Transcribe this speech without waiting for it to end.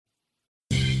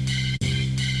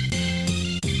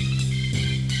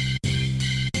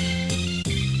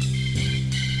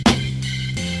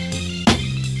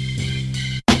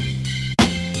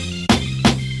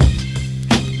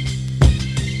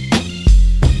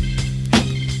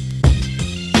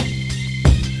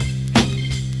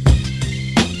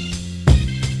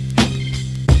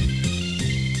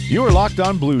You are Locked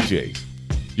On Blue Jays,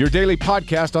 your daily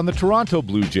podcast on the Toronto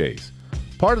Blue Jays,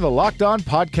 part of the Locked On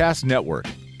Podcast Network,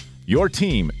 your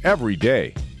team every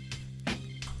day.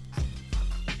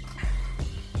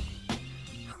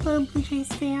 Hello, Blue Jays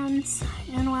fans,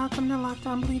 and welcome to Locked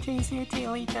On Blue Jays, your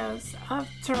daily dose of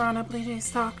Toronto Blue Jays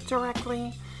talk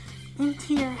directly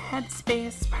into your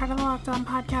headspace, part of the Locked On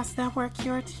Podcast Network,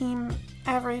 your team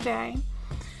every day.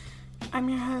 I'm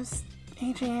your host,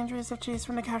 AJ Andrews of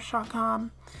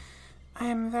JaysFromTheCouch.com. I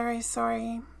am very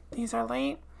sorry these are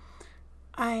late.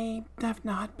 I have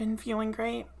not been feeling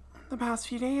great the past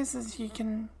few days, as you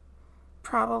can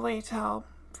probably tell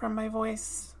from my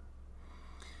voice.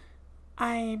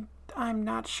 I'm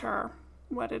not sure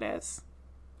what it is.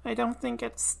 I don't think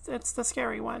it's the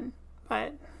scary one,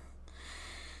 but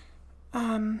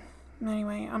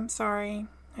anyway, I'm sorry.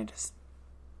 I just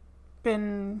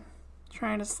been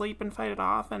trying to sleep and fight it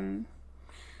off, and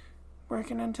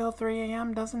working until 3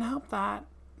 a.m. doesn't help that.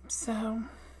 So,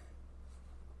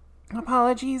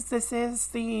 apologies. This is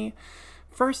the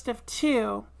first of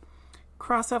two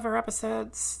crossover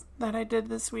episodes that I did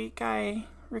this week. I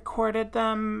recorded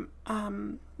them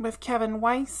with Kevin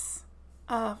Weiss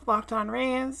of Locked On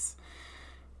Rays,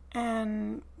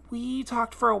 and we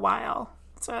talked for a while.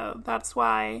 So that's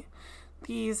why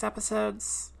these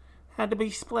episodes had to be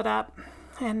split up,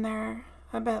 and they're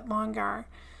a bit longer.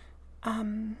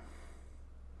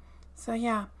 So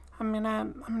yeah, I'm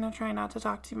gonna try not to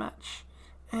talk too much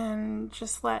and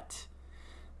just let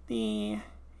the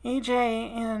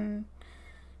AJ in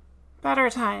better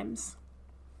times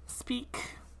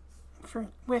speak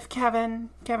with Kevin.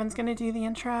 Kevin's gonna do the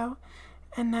intro,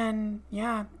 and then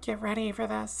yeah, get ready for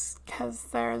this because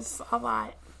there's a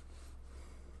lot.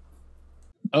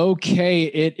 Okay,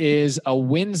 it is a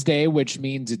Wednesday, which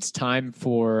means it's time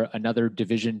for another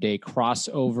Division Day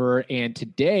crossover. And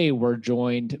today we're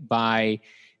joined by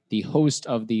the host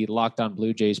of the Locked On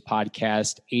Blue Jays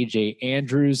podcast, AJ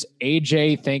Andrews.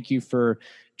 AJ, thank you for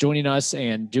joining us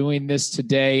and doing this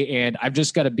today. And I've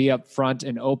just got to be upfront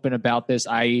and open about this.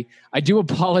 I do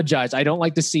apologize. I don't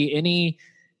like to see any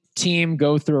team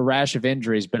go through a rash of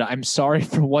injuries, but I'm sorry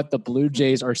for what the Blue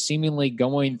Jays are seemingly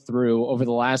going through over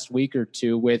the last week or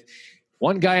two with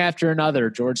one guy after another: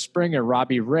 George Springer,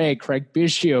 Robbie Ray, Craig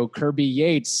Biggio, Kirby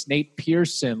Yates, Nate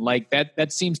Pearson. Like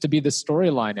that seems to be the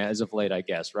storyline as of late, I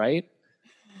guess, right?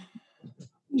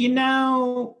 You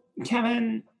know,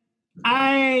 Kevin,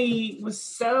 I was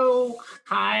so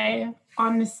high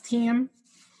on this team.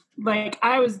 Like,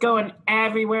 I was going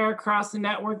everywhere across the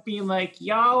network being like,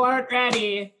 y'all aren't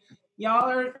ready.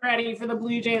 Y'all aren't ready for the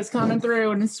Blue Jays coming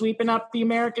through and sweeping up the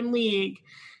American League.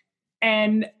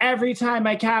 And every time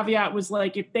my caveat was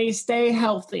like, if they stay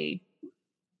healthy.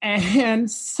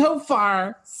 And so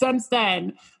far, since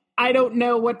then, I don't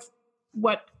know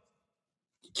what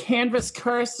canvas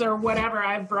curse or whatever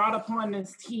I've brought upon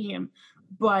this team.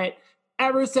 But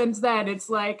ever since then, it's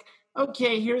like,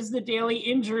 okay, here's the daily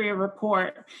injury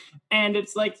report, and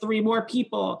it's like 3 more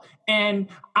people, and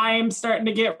I'm starting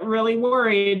to get really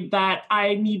worried that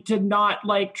I need to not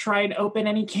like try and open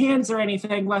any cans or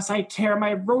anything lest I tear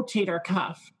my rotator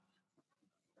cuff.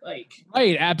 Like,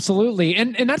 right, absolutely,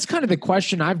 and that's kind of the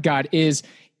question I've got is,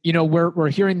 you know, we're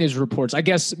hearing these reports. I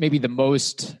guess maybe the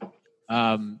most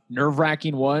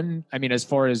nerve-wracking one, I mean, as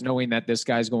far as knowing that this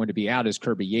guy's going to be out, is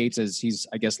Kirby Yates, as he's,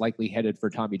 I guess, likely headed for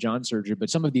Tommy John surgery. But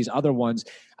some of these other ones,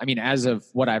 I mean, as of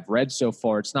what I've read so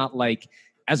far, it's not like,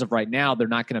 as of right now, they're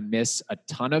not going to miss a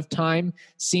ton of time,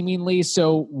 seemingly.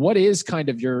 So what is kind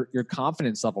of your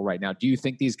confidence level right now? Do you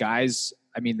think these guys,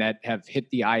 I mean, that have hit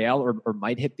the IL or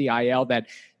might hit the IL, that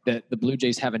the Blue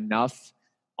Jays have enough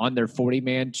on their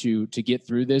 40-man to get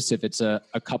through this, if it's a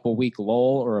couple week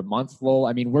lull or a month lull?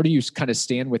 I mean, where do you kind of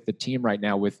stand with the team right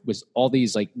now with all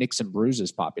these like nicks and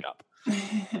bruises popping up?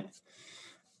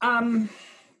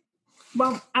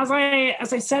 Well, as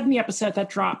I said in the episode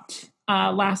that dropped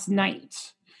last night,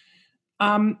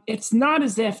 it's not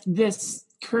as if this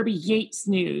Kirby Yates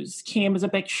news came as a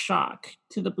big shock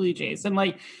to the Blue Jays. And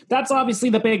like, that's obviously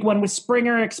the big one, with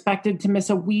Springer expected to miss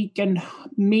a week, and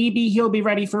maybe he'll be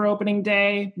ready for opening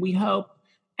day, we hope.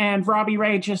 And Robbie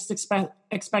Ray just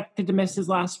expected to miss his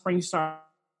last spring start,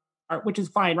 which is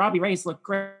fine. Robbie Ray's look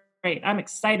great. I'm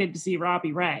excited to see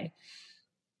Robbie Ray.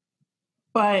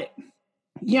 But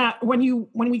yeah, when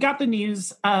we got the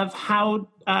news of how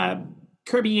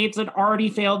Kirby Yates had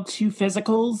already failed 2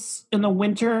 physicals in the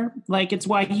winter. Like, it's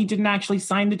why he didn't actually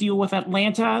sign the deal with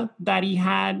Atlanta that he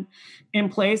had in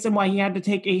place, and why he had to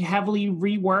take a heavily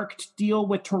reworked deal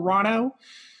with Toronto.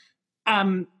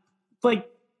 Like,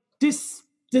 this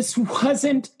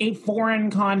wasn't a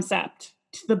foreign concept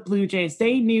to the Blue Jays.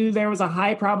 They knew there was a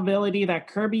high probability that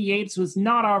Kirby Yates was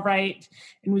not all right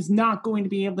and was not going to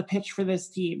be able to pitch for this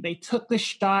team. They took the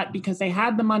shot because they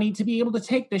had the money to be able to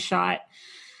take the shot,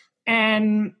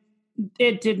 and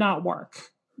it did not work.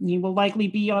 He will likely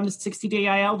be on the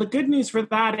 60-day IL. The good news for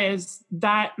that is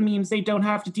that means they don't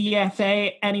have to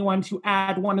DFA anyone to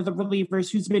add one of the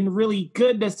relievers who's been really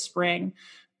good this spring,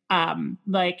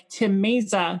 like Tim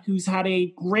Meza, who's had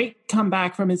a great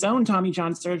comeback from his own Tommy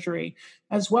John surgery,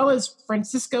 as well as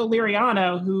Francisco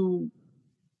Liriano, who,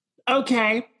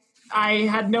 okay, I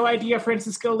had no idea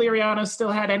Francisco Liriano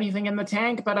still had anything in the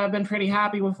tank, but I've been pretty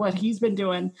happy with what he's been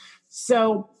doing.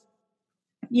 So,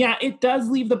 yeah, it does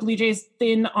leave the Blue Jays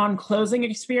thin on closing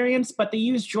experience, but they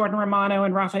used Jordan Romano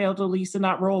and Rafael Dolis in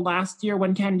that role last year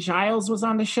when Ken Giles was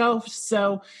on the shelf.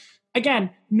 So, again,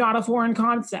 not a foreign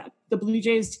concept. The Blue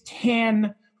Jays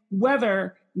can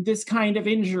weather this kind of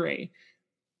injury,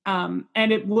 and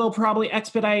it will probably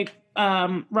expedite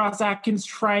Ross Atkins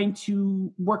trying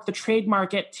to work the trade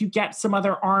market to get some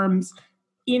other arms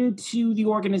into the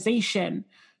organization.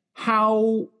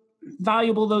 How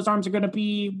valuable those arms are going to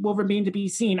be will remain to be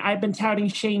seen. I've been touting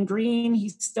Shane Green.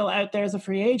 He's still out there as a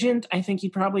free agent. I think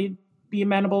he'd probably be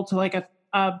amenable to like a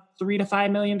 $3 to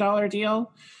 $5 million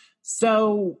deal.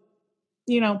 So,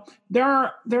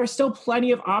 there are still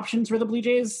plenty of options for the Blue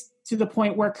Jays, to the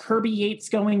point where Kirby Yates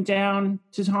going down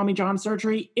to Tommy John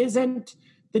surgery isn't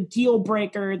the deal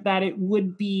breaker that it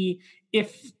would be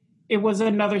if it was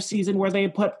another season where they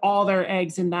put all their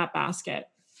eggs in that basket.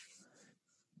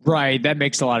 Right. That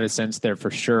makes a lot of sense there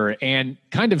for sure. And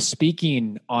kind of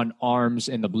speaking on arms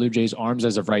and the Blue Jays arms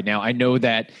as of right now, I know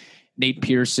that Nate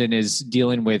Pearson is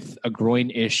dealing with a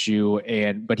groin issue,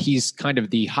 but he's kind of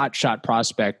the hotshot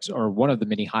prospect, or one of the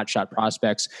many hotshot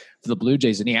prospects for the Blue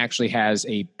Jays. And he actually has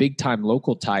a big time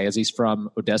local tie, as he's from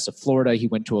Odessa, Florida. He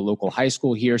went to a local high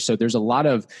school here. So there's a lot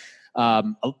of,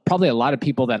 probably a lot of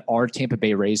people that are Tampa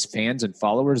Bay Rays fans and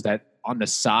followers that on the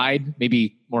side,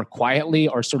 maybe more quietly,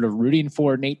 are sort of rooting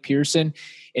for Nate Pearson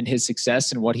and his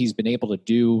success and what he's been able to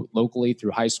do locally through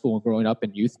high school and growing up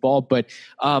in youth ball. But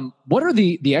what are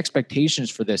the expectations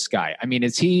for this guy? I mean,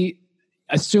 is he,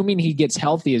 assuming he gets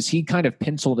healthy, is he kind of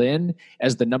penciled in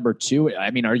as the number 2? I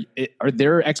mean, are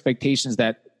there expectations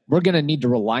that we're going to need to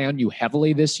rely on you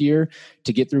heavily this year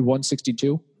to get through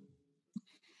 162?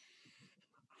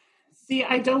 See,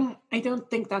 I don't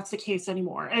think that's the case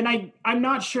anymore. And I'm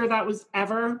not sure that was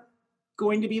ever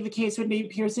going to be the case with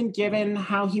Nate Pearson, given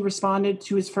how he responded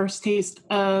to his first taste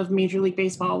of Major League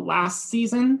Baseball last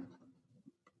season.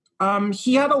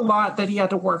 He had a lot that he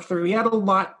had to work through. He had a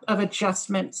lot of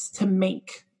adjustments to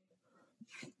make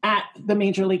at the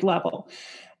Major League level.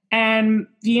 And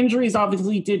the injuries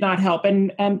obviously did not help.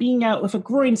 And being out with a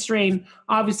groin strain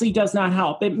obviously does not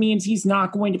help. It means he's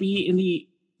not going to be in the,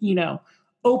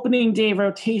 opening day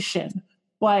rotation,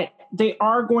 but they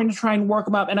are going to try and work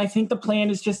him up. And I think the plan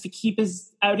is just to keep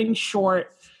his outing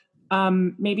short,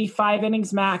 maybe 5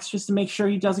 innings max, just to make sure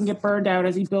he doesn't get burned out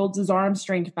as he builds his arm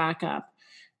strength back up.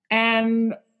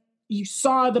 And you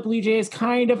saw the Blue Jays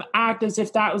kind of act as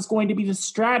if that was going to be the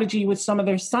strategy with some of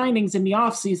their signings in the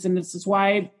offseason. This is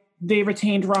why they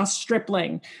retained Ross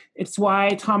Stripling. It's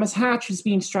why Thomas Hatch was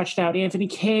being stretched out. Anthony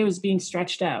Kay was being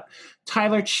stretched out.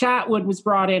 Tyler Chatwood was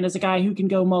brought in as a guy who can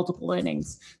go multiple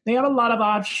innings. They have a lot of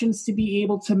options to be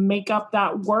able to make up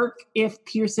that work if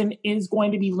Pearson is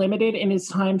going to be limited in his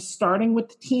time starting with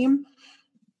the team.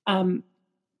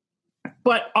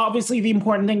 But obviously the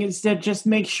important thing is to just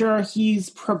make sure he's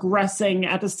progressing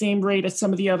at the same rate as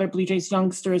some of the other Blue Jays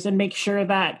youngsters, and make sure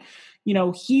that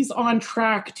he's on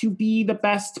track to be the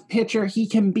best pitcher he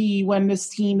can be when this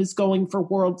team is going for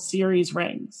World Series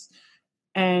rings.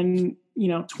 And,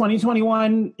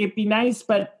 2021, it'd be nice,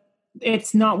 but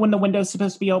it's not when the window's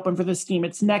supposed to be open for this team.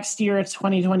 It's next year. It's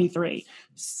 2023.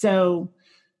 So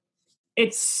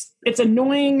it's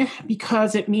annoying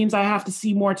because it means I have to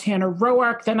see more Tanner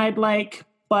Roark than I'd like,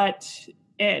 but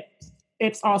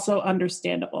it's also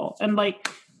understandable. And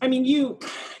you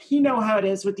know how it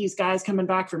is with these guys coming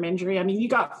back from injury. I mean, you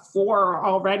got 4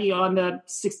 already on the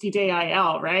 60-day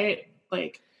IL, right?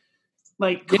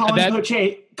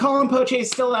 Colin Poche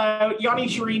still out. Yanni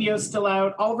Chirino's still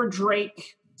out. Oliver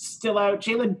Drake still out.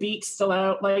 Jalen Beeks still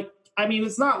out.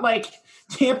 It's not like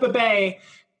Tampa Bay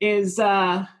is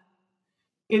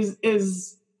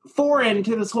foreign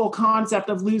to this whole concept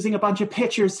of losing a bunch of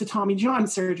pitchers to Tommy John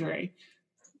surgery.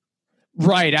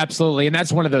 Right, absolutely. And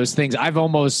that's one of those things I've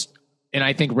almost And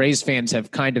I think Rays fans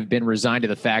have kind of been resigned to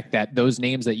the fact that those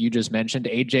names that you just mentioned,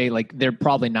 AJ, like they're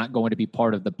probably not going to be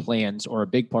part of the plans or a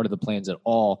big part of the plans at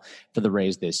all for the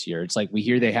Rays this year. It's like we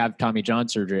hear they have Tommy John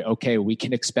surgery. Okay, we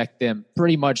can expect them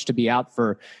pretty much to be out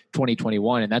for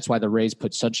 2021. And that's why the Rays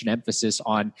put such an emphasis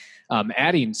on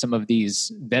adding some of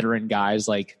these veteran guys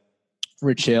like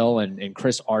Rich Hill and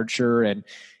Chris Archer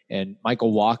and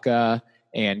Michael Wacha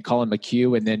and Colin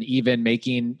McHugh, and then even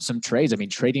making some trades. I mean,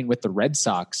 trading with the Red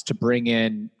Sox to bring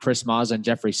in Chris Mazza and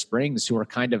Jeffrey Springs, who are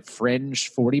kind of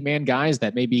fringe 40-man guys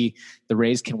that maybe the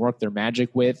Rays can work their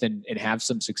magic with and have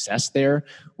some success there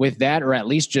with that, or at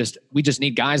least we just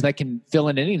need guys that can fill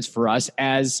in innings for us,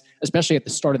 especially at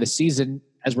the start of the season,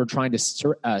 as we're trying to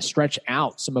stretch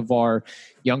out some of our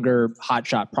younger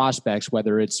hotshot prospects,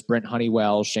 whether it's Brent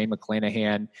Honeywell, Shane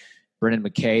McClanahan, Brennan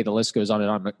McKay, the list goes on and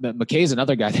on. McKay is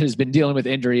another guy that has been dealing with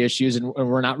injury issues, and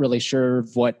we're not really sure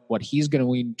what he's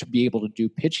going to be able to do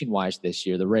pitching-wise this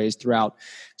year. The Rays throughout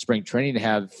spring training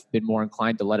have been more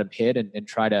inclined to let him hit and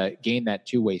try to gain that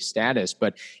two-way status.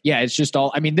 But, yeah, it's just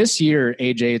all – I mean, this year,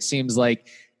 AJ, it seems like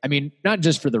 – I mean, not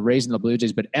just for the Rays and the Blue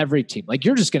Jays, but every team. Like,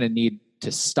 you're just going to need –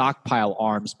 to stockpile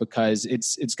arms because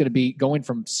it's going to be going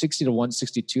from 60 to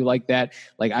 162 like that.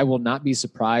 Like, I will not be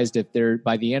surprised if they're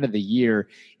by the end of the year,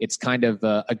 it's kind of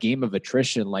a game of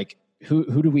attrition. Like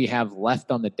who do we have left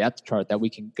on the depth chart that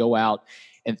we can go out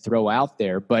and throw out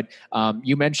there? But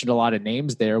you mentioned a lot of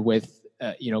names there with,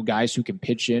 guys who can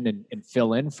pitch in and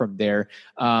fill in from there.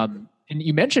 And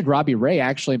you mentioned Robbie Ray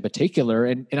actually in particular.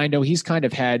 And I know he's kind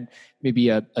of had maybe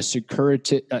a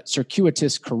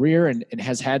circuitous career and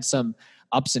has had some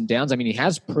ups and downs. I mean, he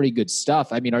has pretty good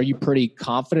stuff. I mean, are you pretty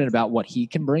confident about what he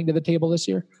can bring to the table this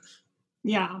year?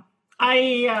 Yeah.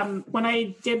 When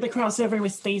I did the crossover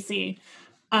with Stacy,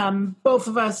 both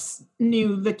of us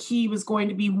knew the key was going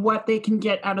to be what they can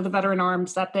get out of the veteran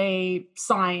arms that they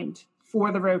signed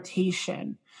for the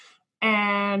rotation.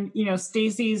 And,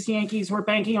 Stacy's Yankees were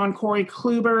banking on Corey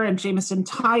Kluber and Jameson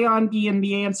Taillon being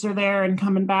the answer there and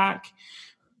coming back.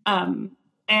 And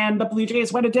the Blue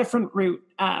Jays went a different route,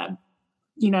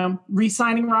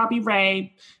 re-signing Robbie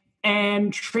Ray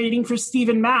and trading for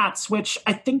Steven Matz, which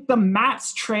I think the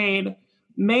Matz trade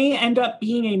may end up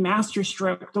being a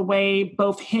masterstroke the way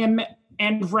both him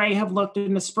and Ray have looked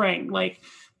in the spring. Like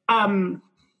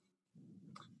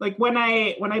when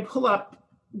I pull up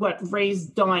what Ray's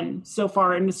done so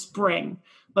far in the spring,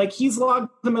 like he's logged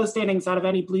the most innings out of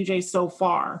any Blue Jay so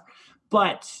far.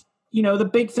 But, the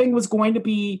big thing was going to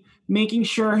be making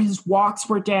sure his walks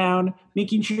were down,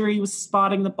 making sure he was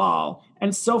spotting the ball.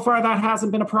 And so far that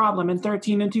hasn't been a problem. In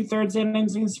 13 2/3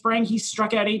 innings in spring, he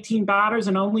struck out 18 batters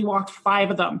and only walked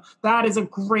 5 of them. That is a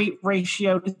great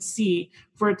ratio to see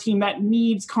for a team that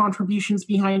needs contributions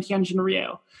behind Hyunjin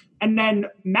Ryu. And then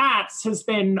Matz has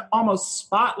been almost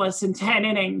spotless in 10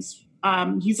 innings.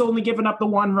 He's only given up the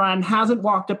 1 run, hasn't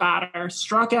walked a batter,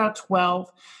 struck out 12,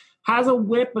 has a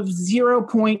whip of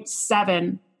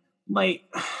 0.7. Like,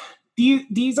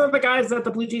 these are the guys that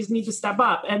the Blue Jays need to step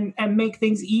up and make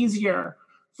things easier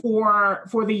for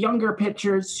the younger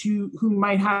pitchers who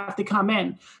might have to come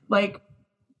in. Like,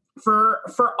 for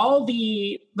all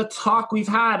the talk we've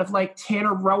had of like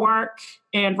Tanner Roark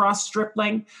and Ross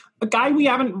Stripling, a guy we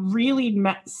haven't really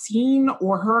seen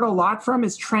or heard a lot from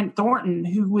is Trent Thornton,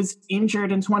 who was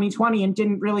injured in 2020 and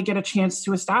didn't really get a chance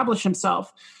to establish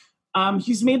himself.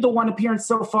 He's made the 1 appearance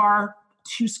so far,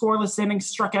 2 scoreless innings,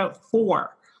 struck out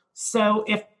 4. So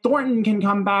if Thornton can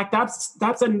come back,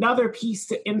 that's another piece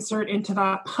to insert into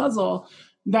that puzzle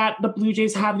that the Blue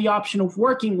Jays have the option of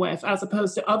working with, as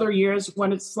opposed to other years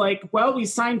when it's like, well, we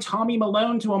signed Tommy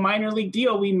Malone to a minor league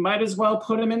deal. We might as well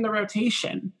put him in the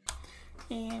rotation.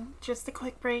 And just a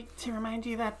quick break to remind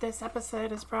you that this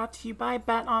episode is brought to you by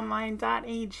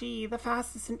betonline.ag, the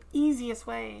fastest and easiest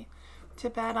way to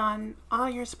bet on all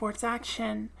your sports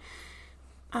action.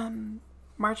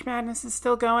 March Madness is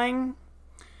still going.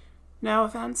 No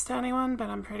offense to anyone, but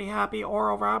I'm pretty happy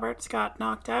Oral Roberts got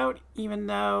knocked out, even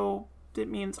though it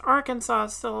means Arkansas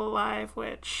is still alive,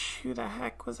 which who the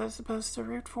heck was I supposed to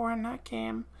root for in that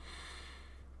game?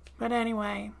 But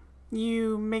anyway,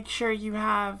 you make sure you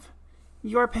have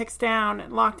your picks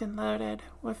down, locked and loaded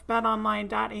with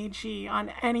betonline.ag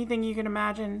on anything you can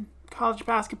imagine. College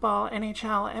basketball,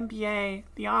 NHL, NBA,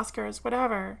 the Oscars,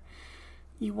 whatever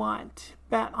you want.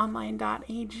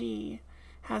 BetOnline.ag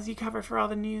has you covered for all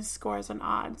the news, scores, and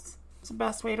odds. It's the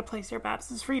best way to place your bets.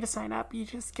 It's free to sign up. You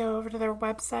just go over to their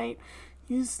website,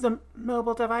 use the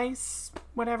mobile device,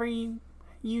 whatever you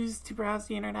use to browse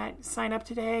the internet, sign up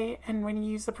today, and when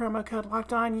you use the promo code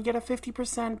LOCKEDON, you get a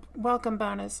 50% welcome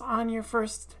bonus on your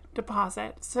first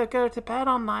deposit. So go to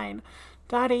betonline.ag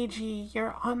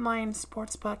your online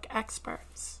sportsbook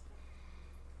experts.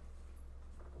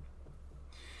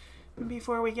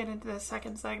 Before we get into the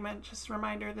second segment, just a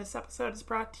reminder, this episode is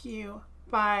brought to you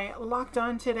by Locked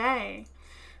On Today.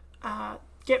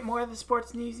 Get more of the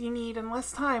sports news you need in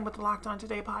less time with the Locked On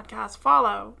Today podcast.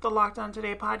 Follow the Locked On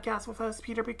Today podcast with host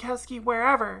Peter Bukowski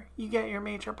wherever you get your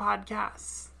major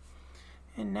podcasts.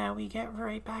 And now we get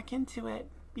right back into it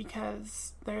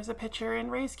because there's a pitcher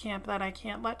in Rays camp that I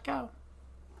can't let go.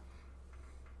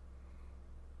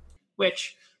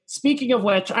 Which, speaking of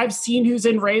which, I've seen who's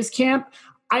in Rays camp.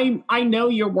 I know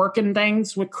you're working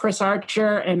things with Chris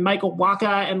Archer and Michael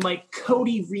Wacha and like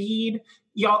Cody Reed.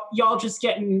 Y'all just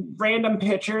getting random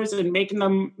pitchers and making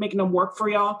them work for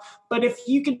y'all. But if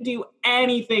you could do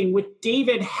anything with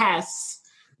David Hess,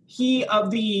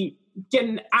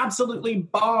 getting absolutely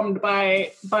bombed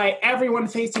by everyone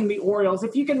facing the Orioles.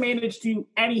 If you can manage to do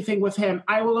anything with him,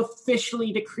 I will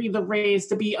officially decree the Rays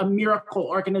to be a miracle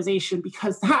organization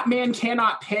because that man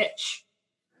cannot pitch.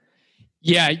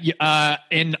 Yeah.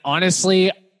 And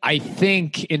honestly, I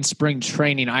think in spring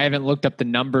training, I haven't looked up the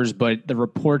numbers, but the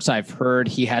reports I've heard,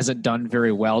 he hasn't done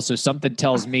very well. So something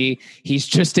tells me he's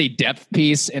just a depth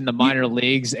piece in the minor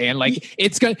leagues. And like,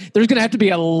 there's going to have to be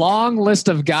a long list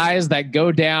of guys that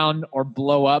go down or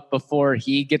blow up before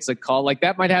he gets a call. Like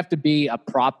that might have to be a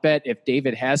prop bet if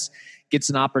David Hess gets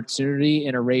an opportunity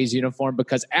in a Rays uniform,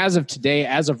 because as of today,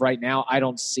 as of right now, I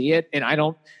don't see it. And I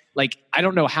don't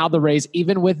know how the Rays,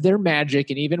 even with their magic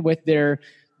and even with their,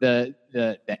 the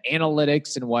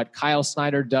analytics and what Kyle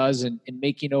Snyder does in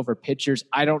making over pitchers,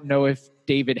 I don't know if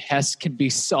David Hess can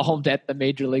be solved at the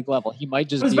major league level. He might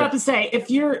just. I was about to say, if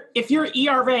your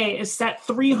ERA is set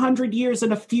 300 years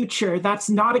in the future, that's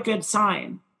not a good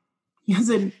sign. He has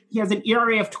an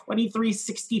ERA of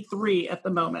 23.63 at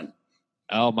the moment.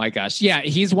 Oh my gosh, yeah,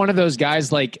 he's one of those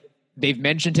guys like. They've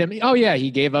mentioned him. Oh, yeah, he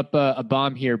gave up a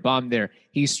bomb here, bomb there.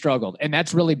 He struggled. And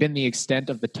that's really been the extent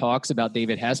of the talks about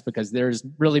David Hess because there's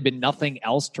really been nothing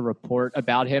else to report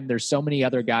about him. There's so many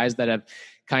other guys that have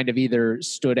kind of either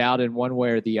stood out in one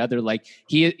way or the other. Like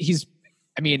he's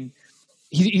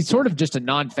sort of just a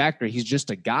non-factor. He's just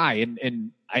a guy.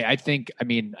 And I think,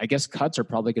 I guess cuts are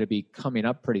probably going to be coming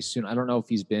up pretty soon. I don't know if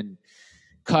he's been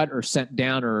cut or sent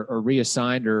down or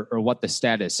reassigned or what the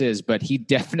status is, but he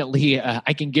definitely,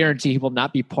 I can guarantee he will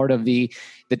not be part of the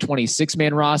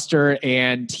 26-man roster,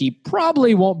 and he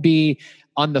probably won't be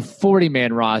on the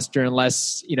 40-man roster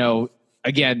unless,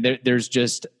 again, there's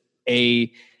just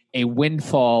a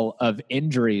windfall of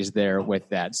injuries there with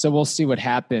that. So we'll see what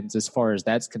happens as far as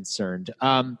that's concerned.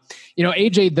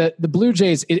 AJ, the Blue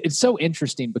Jays, it's so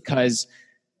interesting because,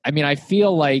 I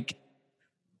feel like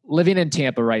living in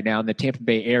Tampa right now in the Tampa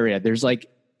Bay area, there's like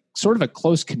sort of a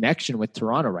close connection with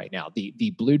Toronto right now.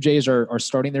 The Blue Jays are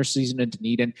starting their season in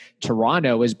Dunedin.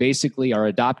 Toronto is basically our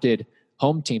adopted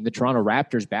home team, the Toronto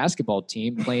Raptors basketball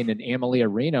team, playing in Amalie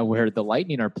Arena where the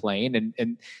Lightning are playing.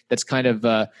 And that's kind of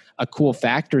a cool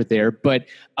factor there. But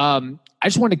I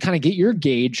just wanted to kind of get your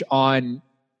gauge on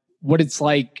what it's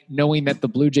like knowing that the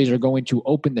Blue Jays are going to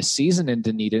open the season in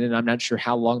Dunedin, and I'm not sure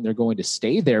how long they're going to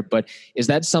stay there, but is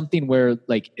that something where,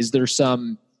 like, is there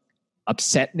some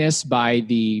upsetness by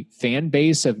the fan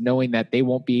base of knowing that they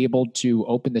won't be able to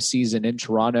open the season in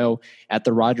Toronto at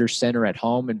the Rogers Center at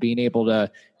home and being able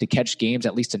to catch games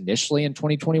at least initially in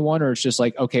 2021? Or it's just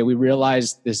like, okay, we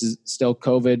realize this is still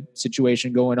COVID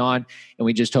situation going on, and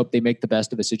we just hope they make the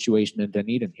best of the situation in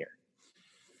Dunedin here?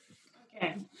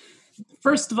 Okay.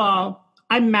 First of all,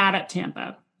 I'm mad at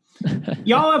Tampa.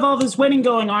 Y'all have all this winning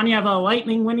going on. You have a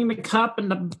Lightning winning the Cup and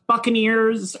the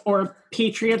Buccaneers or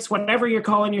Patriots, whatever you're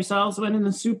calling yourselves, winning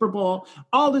the Super Bowl.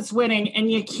 All this winning,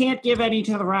 and you can't give any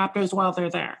to the Raptors while they're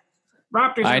there.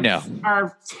 Raptors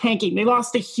are tanking. They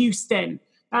lost to Houston.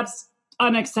 That's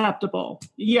unacceptable.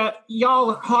 Yeah,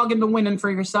 y'all hogging the winning for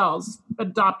yourselves.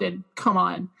 Adopted. Come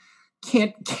on.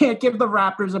 Can't give the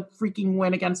Raptors a freaking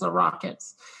win against the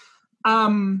Rockets.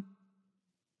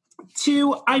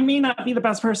 Two, I may not be the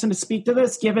best person to speak to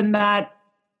this, given that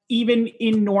even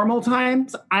in normal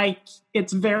times,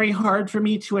 it's very hard for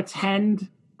me to attend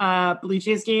Blue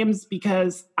Jays games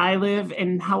because I live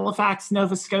in Halifax,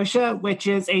 Nova Scotia, which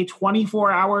is a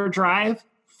 24-hour drive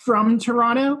from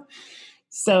Toronto.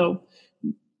 So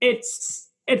it's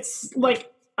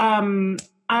like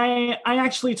I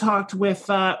actually talked with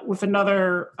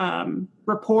another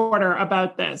reporter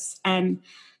about this, and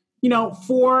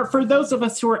for those of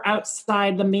us who are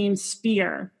outside the main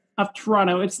sphere of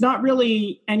Toronto, it's not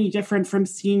really any different from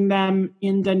seeing them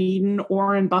in Dunedin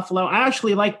or in Buffalo. I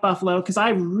actually like Buffalo because I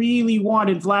really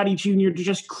wanted Vladdy Jr. to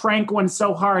just crank one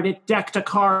so hard it decked a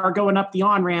car going up the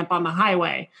on-ramp on the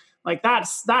highway. Like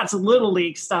that's little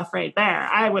league stuff right there.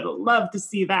 I would love to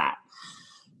see that.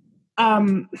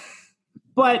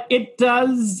 But it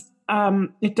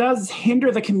does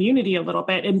hinder the community a little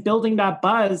bit in building that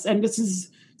buzz. And this is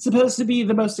supposed to be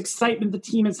the most excitement the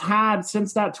team has had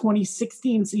since that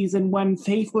 2016 season when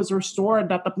faith was restored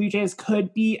that the Blue Jays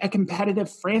could be a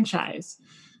competitive franchise.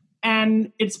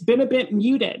 And it's been a bit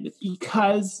muted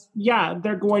because,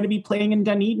 they're going to be playing in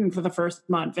Dunedin for the first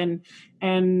month. And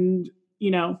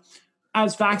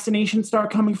as vaccinations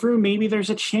start coming through, maybe there's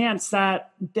a chance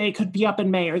that they could be up in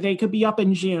May or they could be up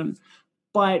in June.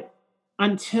 But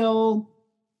until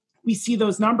we see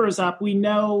those numbers up, we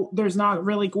know there's not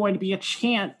really going to be a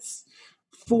chance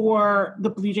for the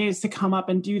Blue Jays to come up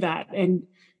and do that. And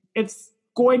it's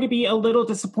going to be a little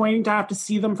disappointing to have to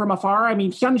see them from afar. I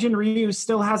mean, Hyunjin Ryu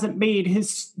still hasn't made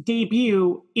his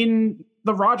debut in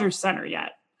the Rogers Center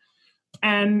yet.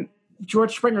 And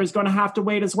George Springer is going to have to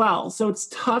wait as well. So it's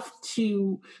tough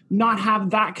to not have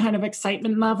that kind of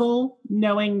excitement level,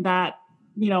 knowing that,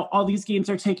 all these games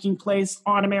are taking place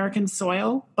on American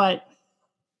soil. But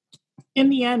in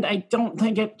the end, I don't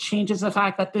think it changes the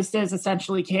fact that this is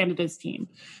essentially Canada's team.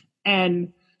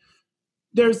 And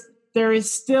there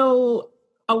is still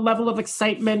a level of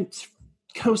excitement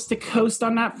coast to coast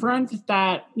on that front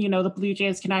that, the Blue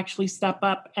Jays can actually step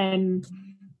up and,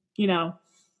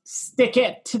 stick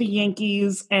it to the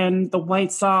Yankees and the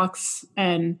White Sox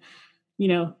and,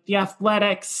 the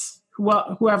Athletics,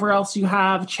 whoever else you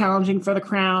have challenging for the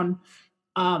crown.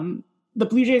 The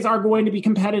Blue Jays are going to be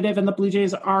competitive, and the Blue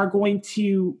Jays are going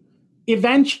to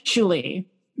eventually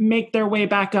make their way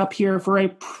back up here for a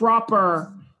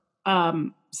proper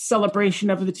celebration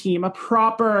of the team, a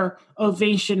proper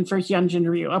ovation for Hyunjin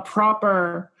Ryu, a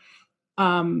proper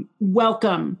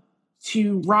welcome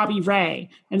to Robbie Ray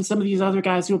and some of these other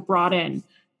guys who have brought in.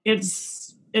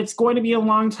 It's going to be a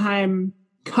long time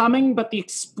coming, but the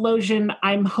explosion,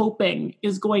 I'm hoping,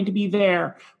 is going to be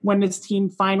there when this team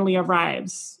finally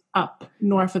arrives up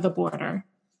north of the border.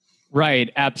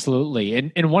 Right,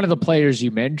 absolutely. And one of the players you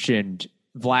mentioned,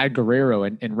 Vlad Guerrero,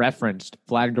 and referenced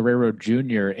Vlad Guerrero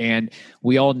Jr., and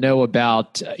we all know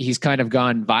about, he's kind of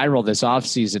gone viral this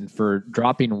offseason for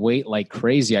dropping weight like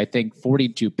crazy. I think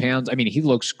 42 pounds. I mean, he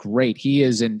looks great. He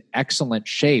is in excellent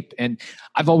shape. And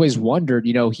I've always wondered,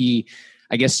 he,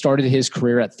 I guess, started his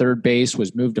career at third base,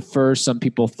 was moved to first. Some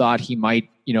people thought he might,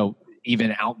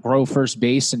 even outgrow first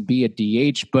base and be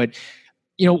a DH. But,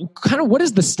 kind of what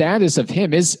is the status of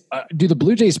him? Do the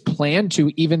Blue Jays plan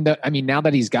to, now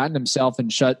that he's gotten himself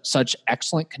in such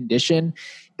excellent condition,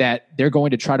 that they're going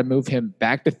to try to move him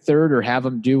back to third or have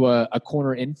him do a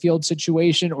corner infield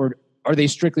situation? Or are they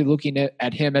strictly looking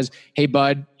at him as, hey,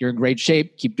 bud, you're in great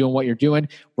shape. Keep doing what you're doing.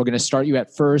 We're going to start you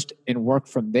at first and work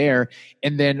from there.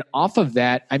 And then off of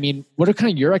that, what are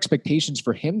kind of your expectations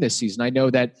for him this season? I know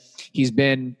that he's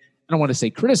been, I don't want to say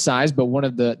criticized, but one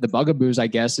of the bugaboos, I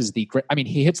guess, is he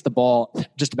hits the ball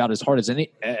just about as hard as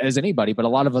anybody, but a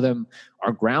lot of them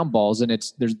are ground balls. And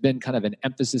there's been kind of an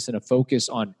emphasis and a focus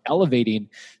on elevating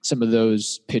some of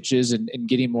those pitches and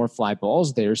getting more fly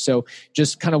balls there. So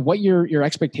just kind of what your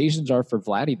expectations are for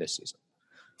Vladdy this season.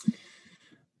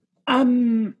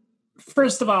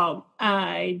 First of all,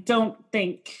 I don't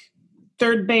think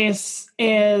third base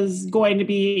is going to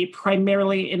be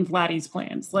primarily in Vladdy's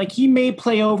plans. Like, he may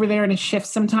play over there in a shift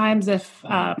sometimes if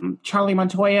Charlie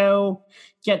Montoyo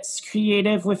gets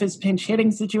creative with his pinch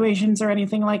hitting situations or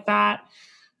anything like that.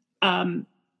 But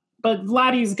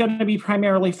Vladdy's going to be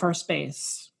primarily first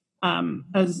base,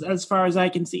 as far as I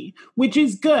can see, which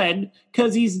is good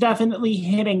because he's definitely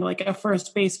hitting like a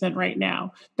first baseman right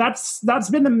now. That's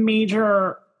been the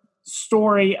major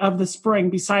story of the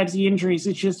spring besides the injuries.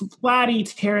 It's just Vladdy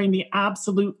tearing the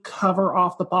absolute cover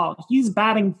off the ball. He's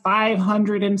batting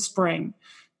 .500 in spring.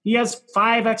 He has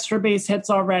 5 extra base hits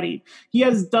already. He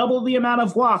has double the amount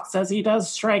of walks as he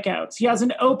does strikeouts. He has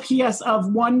an OPS of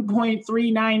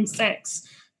 1.396.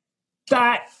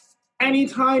 That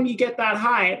anytime you get that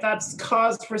high, that's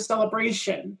cause for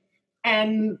celebration.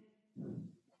 And,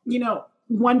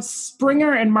 once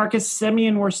Springer and Marcus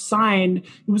Semien were signed,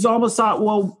 it was almost thought,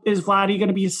 well, is Vladdy going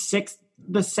to be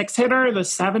the 6 hitter, the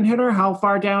 7 hitter? How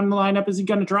far down the lineup is he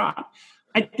going to drop?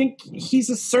 I think he's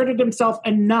asserted himself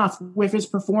enough with his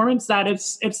performance that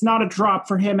it's not a drop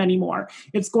for him anymore.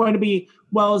 It's going to be,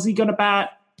 well, is he going to bat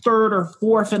third or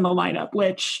fourth in the lineup?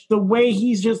 Which the way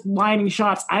he's just lining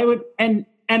shots, I would and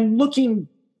looking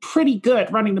pretty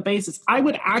good running the bases, I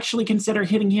would actually consider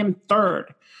hitting him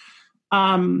third.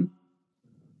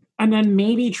 and then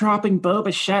maybe dropping Bo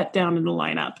Bichette down in the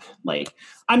lineup. Like,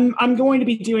 I'm going to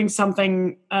be doing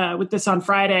something with this on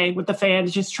Friday with the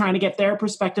fans, just trying to get their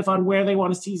perspective on where they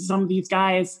want to see some of these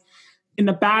guys in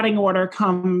the batting order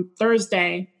come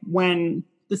Thursday when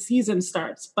the season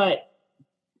starts. But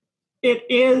it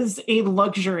is a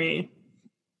luxury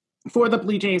for the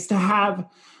Blue Jays to have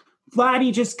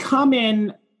Vladdy just come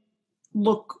in,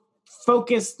 look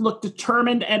focused, look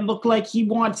determined, and look like he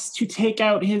wants to take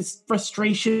out his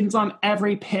frustrations on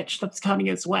every pitch that's coming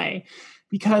his way.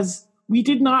 Because we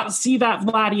did not see that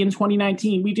Vladdy in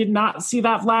 2019. We did not see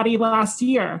that Vladdy last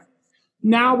year.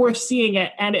 Now we're seeing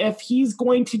it. And if he's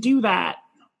going to do that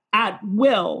at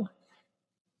will,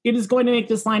 it is going to make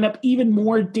this lineup even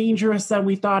more dangerous than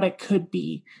we thought it could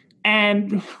be.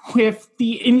 And with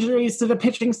the injuries to the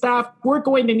pitching staff, we're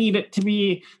going to need it to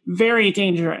be very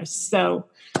dangerous. So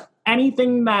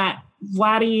anything that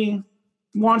Vladdy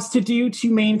wants to do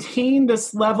to maintain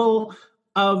this level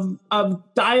of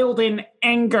dialed in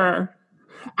anger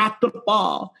at the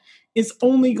ball is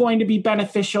only going to be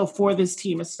beneficial for this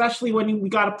team, especially when we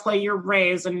got to play your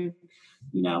Rays and,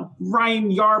 you know,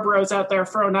 Ryan Yarborough's out there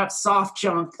throwing that soft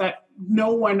junk that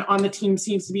no one on the team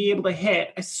seems to be able to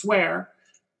hit. I swear.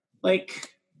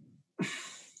 Like,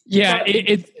 yeah,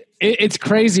 it's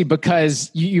crazy because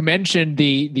you mentioned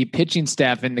the pitching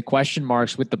staff and the question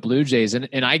marks with the Blue Jays. And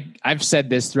I've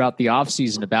said this throughout the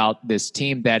offseason about this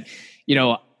team that, you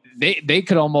know, they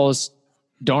could almost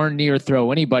darn near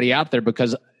throw anybody out there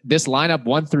because this lineup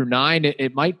 1 through 9,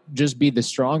 it might just be the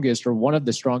strongest or one of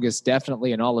the strongest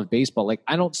definitely in all of baseball. Like,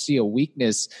 I don't see a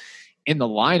weakness in the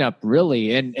lineup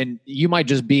really. And you might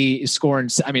just be scoring.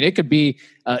 I mean, it could be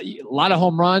a lot of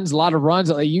home runs, a lot of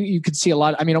runs. You could see a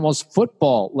lot, I mean, almost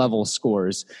football level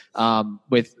scores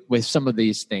with some of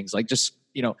these things. Like, just,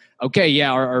 you know, okay,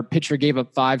 yeah, our pitcher gave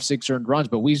up 5-6 earned runs,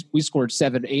 but we scored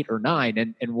 7, 8, or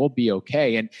 9 and we'll be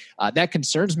okay. And that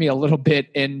concerns me a little bit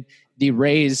in the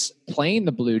Rays playing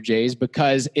the Blue Jays,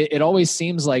 because it always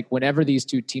seems like whenever these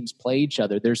two teams play each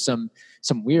other, there's some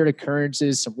weird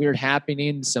occurrences, some weird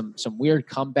happenings, some weird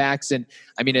comebacks. And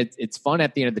I mean, it's fun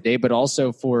at the end of the day, but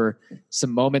also for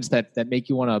some moments that make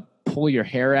you want to pull your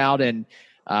hair out and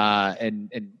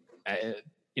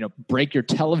you know, break your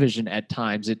television at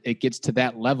times. It gets to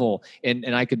that level.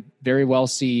 And I could very well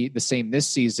see the same this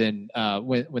season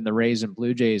when the Rays and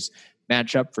Blue Jays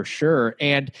match up for sure.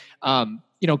 And,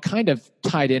 you know, kind of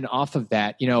tied in off of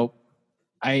that, you know,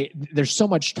 there's so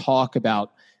much talk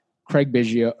about Craig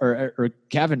Biggio or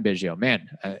Kevin Biggio. Man,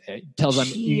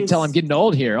 you can tell I'm getting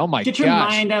old here. Oh my gosh. Get your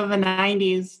mind out of the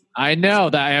 90s. I know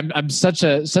that I'm such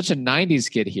a 90s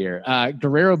kid here.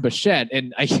 Guerrero, Bichette,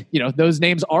 and those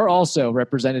names are also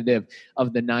representative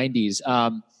of the 90s.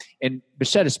 And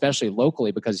Bichette, especially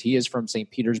locally, because he is from St.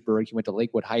 Petersburg. He went to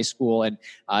Lakewood High School, and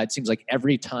it seems like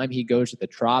every time he goes to the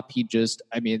Trop,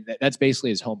 that's basically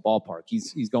his home ballpark.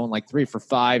 He's going like 3 for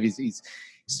 5. He's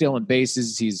stealing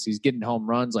bases. He's getting home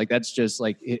runs. Like, that's just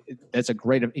like that's a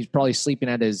great. He's probably sleeping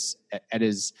at his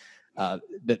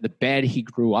the bed he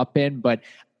grew up in. But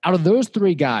out of those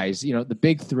 3 guys, you know, the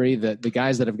big 3, the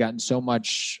guys that have gotten so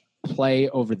much play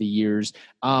over the years.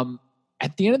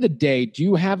 At the end of the day, do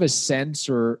you have a sense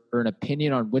or an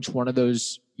opinion on which one of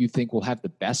those you think will have the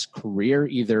best career,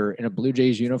 either in a Blue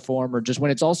Jays uniform or just when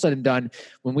it's all said and done,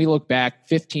 when we look back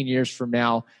 15 years from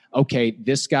now, okay,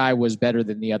 this guy was better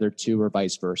than the other 2 or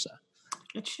vice versa?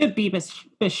 It should be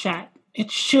Bichette.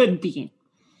 It should be.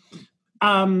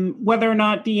 Whether or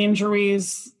not the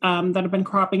injuries that have been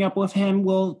cropping up with him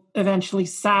will eventually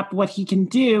sap what he can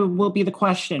do will be the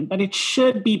question, but it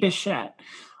should be Bichette.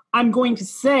 I'm going to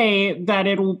say that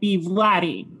it will be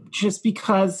Vladdy, just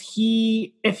because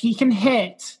if he can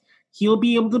hit, he'll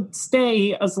be able to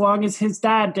stay as long as his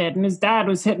dad did, and his dad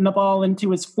was hitting the ball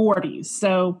into his 40s.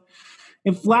 So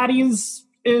if Vladdy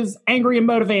is angry and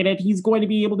motivated, he's going to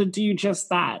be able to do just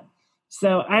that.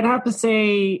 So I'd have to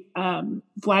say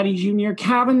Vladdy Jr.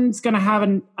 Kevin's going to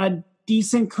have a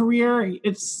decent career.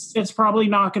 It's probably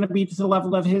not going to be to the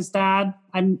level of his dad.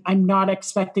 I'm not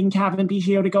expecting Kevin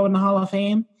Biggio to go in the Hall of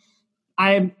Fame.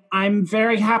 I'm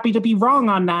very happy to be wrong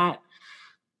on that.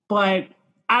 But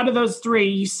out of those 3,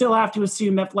 you still have to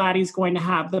assume that Vladdy's going to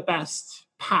have the best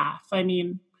path. I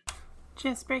mean,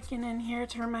 just breaking in here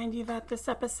to remind you that this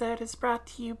episode is brought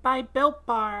to you by Built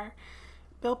Bar.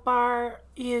 Built Bar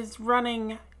is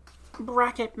running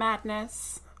Bracket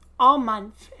Madness all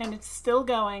month, and it's still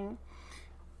going.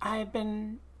 I've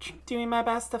been doing my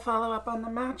best to follow up on the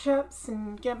matchups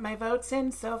and get my votes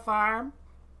in. So far,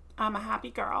 I'm a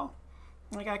happy girl.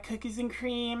 I got cookies and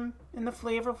cream in the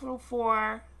Flavorful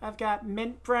 4. I've got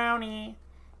mint brownie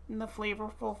in the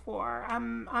Flavorful 4.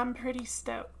 I'm pretty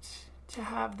stoked to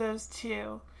have those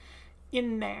two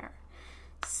in there.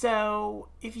 So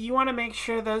if you want to make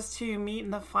sure those two meet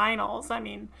in the finals, I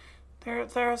mean, there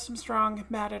are some strong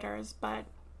competitors, but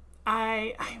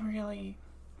I really,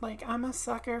 like, I'm a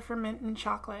sucker for mint and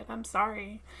chocolate. I'm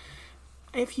sorry.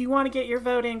 If you want to get your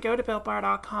vote in, go to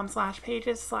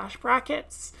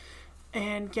BuiltBar.com/pages/brackets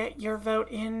and get your vote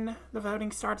in. The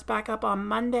voting starts back up on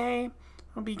Monday.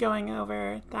 I'll be going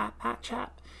over that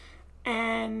matchup.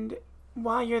 And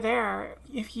while you're there,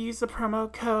 if you use the promo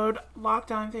code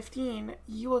LOCKEDON15,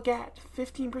 you will get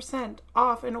 15%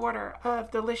 off an order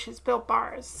of delicious Built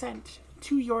Bars sent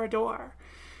to your door.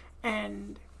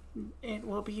 And it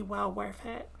will be well worth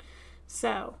it.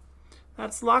 So,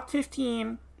 that's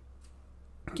LOCKED15.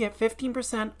 Get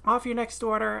 15% off your next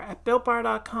order at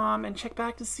BuiltBar.com and check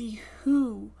back to see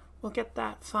who will get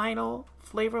that final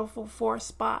flavorful 4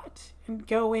 spot and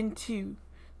go into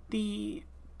the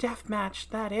death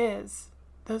match that is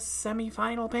those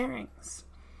semifinal pairings.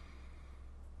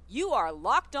 You are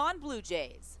Locked On Blue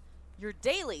Jays, your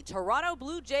daily Toronto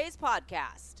Blue Jays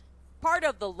podcast. Part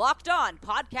of the Locked On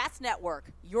Podcast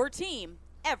Network, your team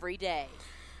every day.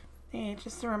 And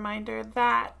just a reminder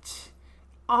that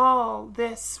all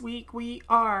this week we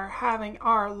are having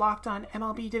our Locked On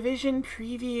MLB division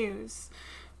previews.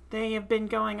 They have been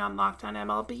going on Locked On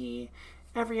MLB.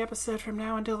 Every episode from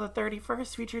now until the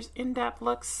 31st features in-depth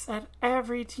looks at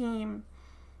every team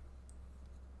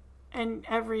and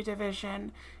every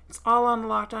division. It's all on the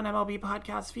Locked On MLB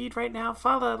podcast feed right now.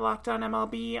 Follow Locked On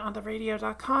MLB on the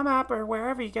radio.com app or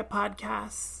wherever you get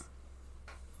podcasts.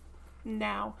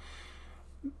 Now,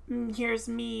 here's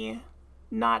me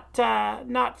not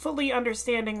fully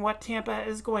understanding what Tampa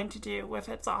is going to do with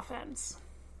its offense.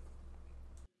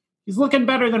 He's looking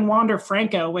better than Wander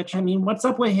Franco, which, I mean, what's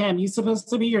up with him? He's supposed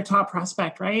to be your top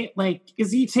prospect, right? Like,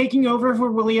 is he taking over for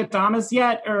Willy Adames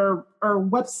yet? Or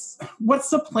what's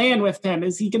the plan with him?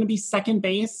 Is he going to be second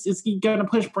base? Is he going to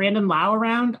push Brandon Lau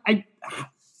around?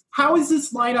 How is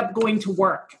this lineup going to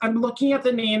work? I'm looking at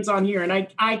the names on here, and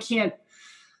I can't,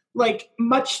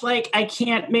 much like I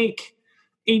can't make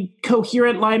a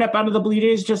coherent lineup out of the Blue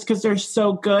Jays just because they're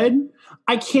so good,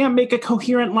 I can't make a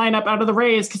coherent lineup out of the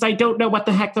Rays because I don't know what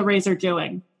the heck the Rays are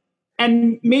doing.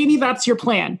 And maybe that's your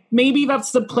plan. Maybe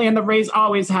that's the plan the Rays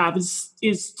always have is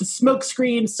to smoke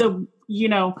screen so,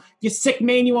 you sick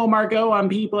Manuel Margot on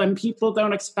people and people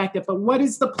don't expect it. But what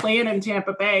is the plan in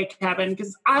Tampa Bay, Kevin?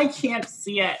 Because I can't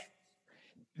see it.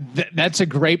 That's a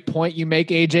great point you make,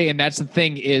 AJ. And that's the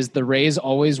thing is the Rays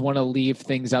always want to leave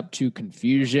things up to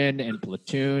confusion and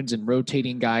platoons and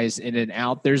rotating guys in and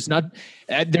out. There's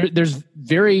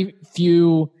very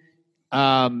few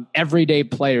everyday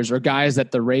players or guys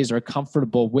that the Rays are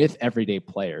comfortable with everyday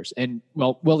players. And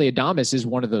Willy Adames is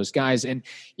one of those guys. And,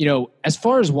 as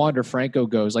far as Wander Franco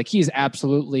goes, he's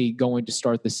absolutely going to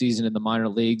start the season in the minor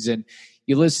leagues. And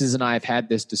Ulysses and I have had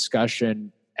this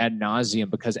discussion ad nauseum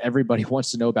because everybody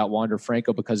wants to know about Wander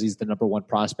Franco because he's the number one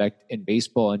prospect in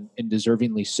baseball and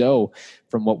deservingly so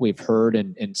from what we've heard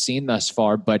and seen thus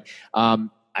far. But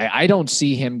I don't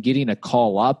see him getting a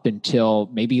call up until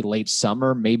maybe late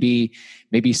summer, maybe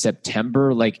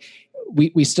September.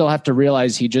 We still have to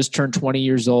realize he just turned 20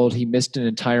 years old. He missed an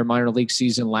entire minor league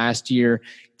season last year.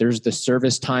 There's the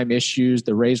service time issues.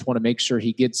 The Rays want to make sure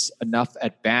he gets enough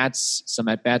at-bats, some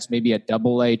at-bats maybe at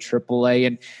AA, AAA.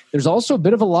 And there's also a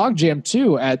bit of a logjam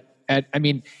too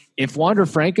if Wander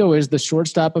Franco is the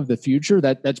shortstop of the future,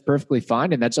 that's perfectly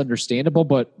fine and that's understandable.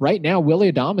 But right now,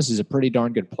 Willy Adames is a pretty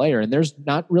darn good player. And there's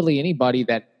not really anybody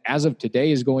that as of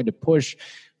today is going to push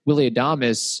Willy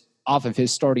Adames off of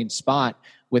his starting spot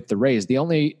with the Rays. The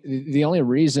only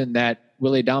reason that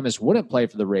Willy Adames wouldn't play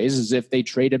for the Rays is if they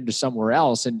trade him to somewhere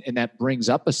else, and that brings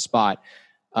up a spot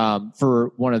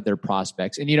for one of their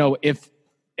prospects. And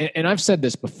and I've said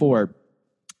this before,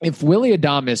 if Willy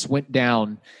Adames went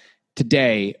down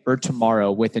today or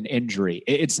tomorrow with an injury,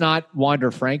 it's not Wander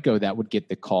Franco that would get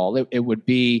the call. It would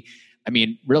be,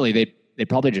 really they'd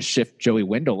probably just shift Joey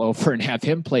Wendell over and have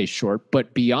him play short.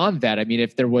 But beyond that,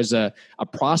 if there was a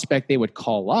prospect they would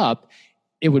call up,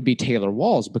 it would be Taylor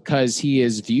Walls because he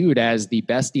is viewed as the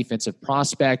best defensive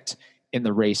prospect in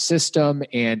the Rays system.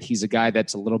 And he's a guy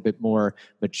that's a little bit more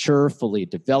mature, fully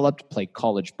developed, played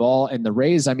college ball. And the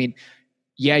Rays,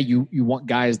 you want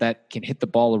guys that can hit the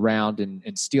ball around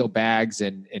and steal bags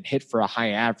and hit for a high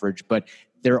average, but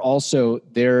they're also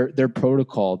their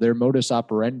protocol, their modus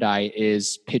operandi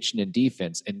is pitching and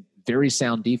defense, and very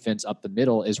sound defense up the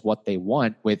middle is what they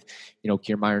want with,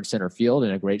 Kiermaier in center field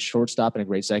and a great shortstop and a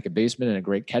great second baseman and a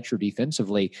great catcher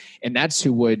defensively. And that's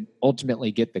who would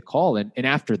ultimately get the call. And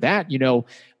after that,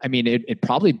 it'd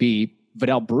probably be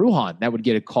Vidal Brujan that would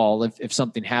get a call if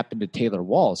something happened to Taylor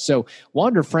Walls. So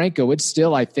Wander Franco, it's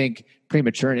still, I think,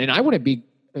 premature. And I wouldn't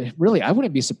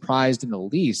be surprised in the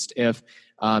least if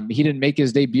he didn't make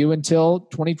his debut until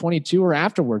 2022 or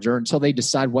afterwards, or until they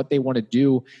decide what they want to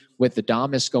do with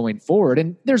Adames going forward.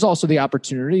 And there's also the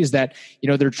opportunities that,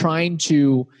 they're trying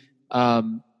to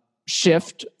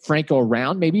shift Franco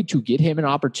around, maybe to get him an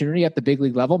opportunity at the big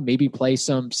league level, maybe play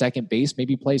some second base,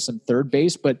 maybe play some third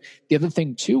base. But the other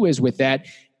thing too is with that,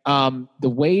 the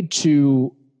way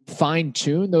to fine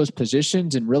tune those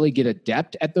positions and really get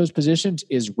adept at those positions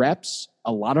is reps,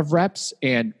 a lot of reps,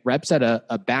 and reps at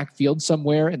a backfield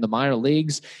somewhere in the minor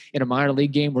leagues, in a minor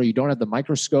league game where you don't have the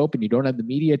microscope and you don't have the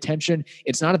media attention.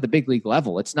 It's not at the big league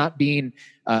level. It's not being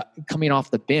coming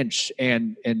off the bench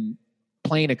and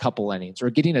playing a couple innings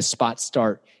or getting a spot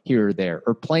start here or there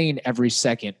or playing every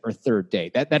second or third day.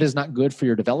 That is not good for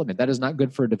your development. That is not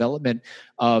good for development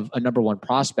of a number one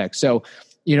prospect. So,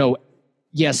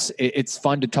 yes, it's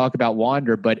fun to talk about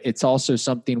Wander, but it's also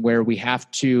something where we have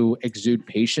to exude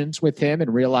patience with him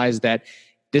and realize that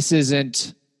this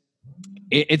isn't,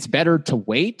 it's better to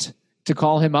wait to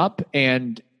call him up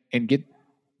and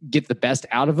get the best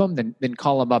out of him than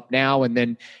call him up now and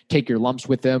then take your lumps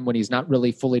with him when he's not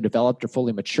really fully developed or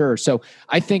fully mature. So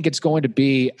I think it's going to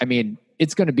be,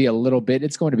 it's going to be a little bit,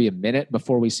 it's going to be a minute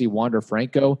before we see Wander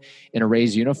Franco in a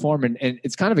Rays uniform. And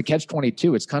it's kind of a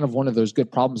catch-22. It's kind of one of those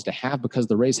good problems to have because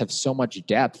the Rays have so much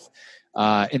depth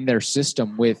in their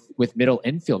system with middle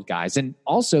infield guys. And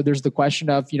also there's the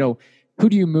question of, who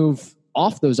do you move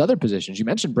off those other positions? You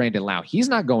mentioned Brandon Lau. He's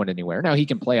not going anywhere. Now he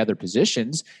can play other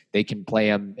positions. They can play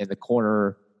him in the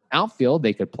corner outfield.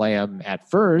 They could play him at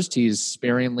first. He's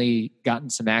sparingly gotten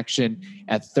some action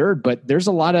at third, but there's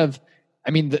a lot of,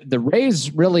 the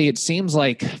Rays really, it seems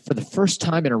like for the first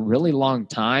time in a really long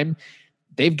time,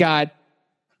 they've got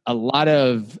a lot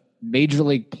of major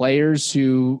league players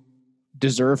who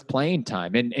deserve playing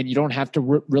time and you don't have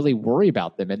to really worry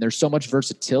about them. And there's so much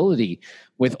versatility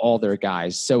with all their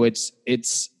guys. So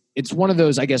it's one of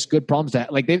those, I guess, good problems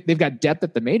that like they've got depth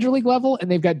at the major league level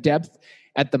and they've got depth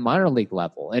at the minor league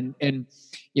level. And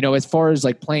as far as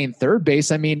like playing third base,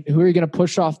 who are you going to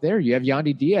push off there? You have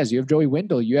Yandy Diaz, you have Joey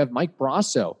Wendell, you have Mike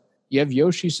Brasso, you have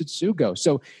Yoshi Tsutsugo.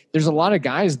 So there's a lot of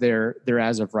guys there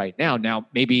as of right now. Now,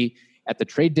 maybe at the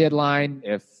trade deadline,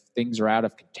 if things are out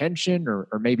of contention or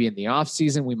maybe in the off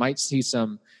season, we might see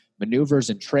some maneuvers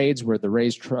and trades where the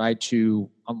Rays try to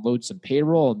unload some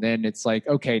payroll. And then it's like,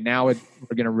 okay, now we're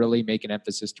going to really make an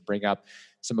emphasis to bring up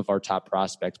some of our top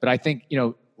prospects. But I think,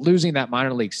 losing that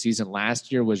minor league season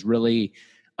last year was really,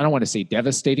 I don't want to say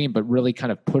devastating, but really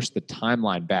kind of pushed the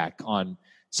timeline back on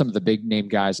some of the big name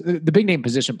guys, the big name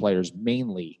position players,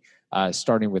 mainly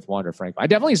starting with Wander Franco. I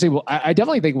definitely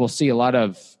think we'll see a lot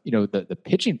of, the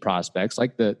pitching prospects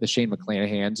like the Shane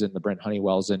McClanahans and the Brent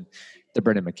Honeywells and the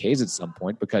Brendan McKays at some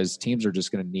point, because teams are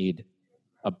just going to need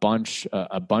a bunch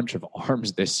of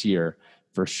arms this year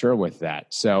for sure with that.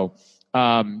 So,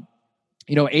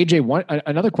 AJ,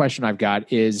 another question I've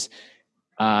got is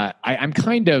I'm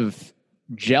kind of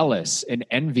jealous and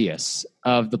envious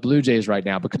of the Blue Jays right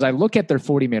now because I look at their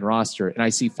 40-man roster and I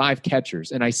see 5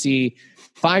 catchers and I see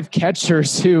 5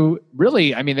 catchers who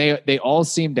really, they all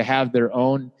seem to have their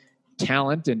own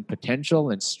talent and potential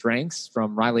and strengths,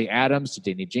 from Riley Adams to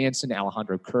Danny Jansen,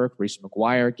 Alejandro Kirk, Reese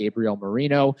McGuire, Gabriel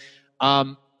Marino.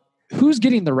 Who's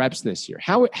getting the reps this year?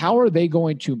 How are they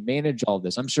going to manage all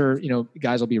this? I'm sure,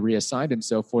 guys will be reassigned and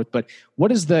so forth, but what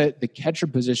does the catcher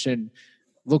position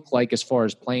look like as far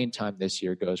as playing time this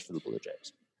year goes for the Blue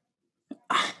Jays?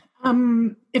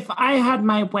 If I had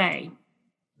my way,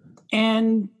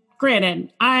 and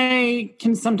granted, I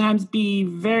can sometimes be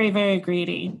very, very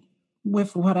greedy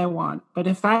with what I want, but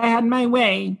if I had my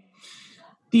way,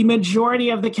 the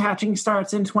majority of the catching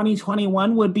starts in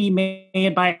 2021 would be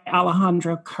made by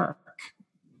Alejandro Kirk,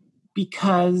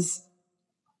 because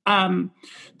the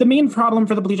main problem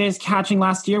for the Blue Jays catching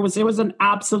last year was it was an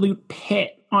absolute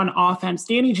pit on offense.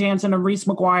 Danny Jansen and Reese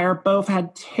McGuire both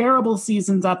had terrible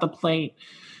seasons at the plate.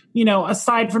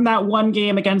 Aside from that one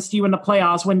game against you in the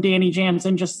playoffs when Danny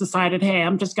Jansen just decided, hey,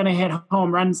 I'm just going to hit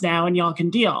home runs now and y'all can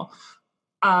deal.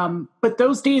 But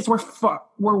those days were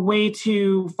way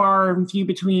too far and few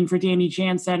between for Danny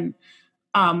Jansen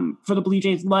for the Blue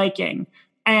Jays' liking.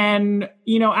 And,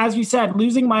 as you said,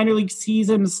 losing minor league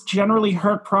seasons generally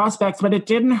hurt prospects, but it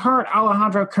didn't hurt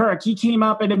Alejandro Kirk. He came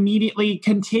up and immediately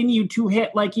continued to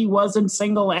hit like he was in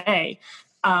single A.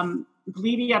 I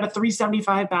believe he had a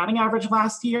 .375 batting average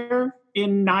last year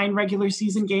in 9 regular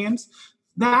season games.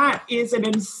 That is an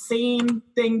insane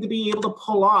thing to be able to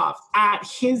pull off at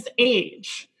his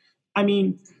age.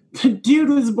 The dude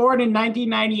was born in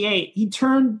 1998. He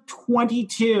turned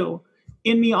 22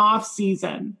 in the off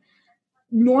season.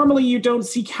 Normally, you don't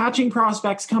see catching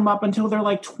prospects come up until they're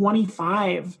like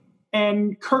 25.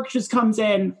 And Kirk just comes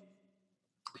in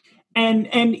and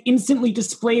instantly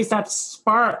displays that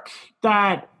spark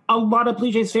that a lot of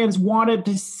Blue Jays fans wanted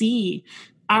to see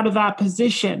out of that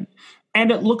position.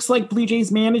 And it looks like Blue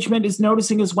Jays management is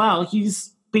noticing as well.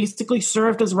 He's basically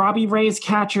served as Robbie Ray's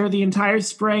catcher the entire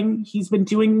spring. He's been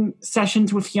doing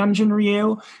sessions with Hyunjin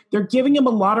Ryu. They're giving him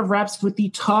a lot of reps with the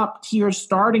top tier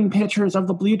starting pitchers of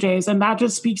the Blue Jays, and that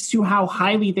just speaks to how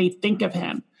highly they think of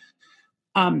him.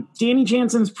 Danny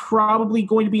Jansen's probably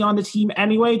going to be on the team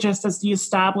anyway, just as the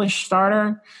established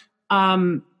starter.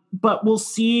 But we'll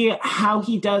see how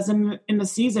he does in the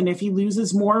season. If he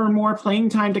loses more and more playing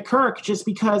time to Kirk, just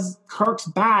because Kirk's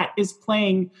bat is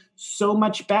playing so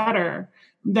much better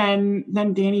than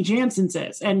Danny Jansen's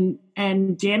is. And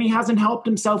Danny hasn't helped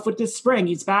himself with this spring.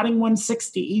 He's batting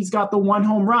 160. He's got the 1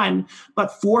 home run,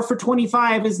 but 4 for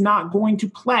 25 is not going to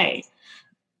play,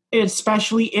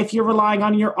 especially if you're relying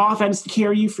on your offense to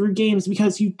carry you through games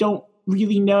because you don't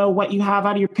really know what you have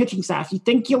out of your pitching staff. You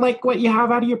think you like what you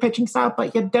have out of your pitching staff,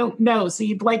 but you don't know. So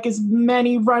you'd like as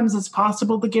many runs as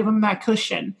possible to give him that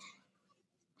cushion.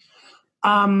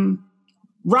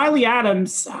 Riley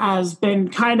Adams has been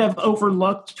kind of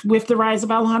overlooked with the rise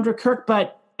of Alejandro Kirk,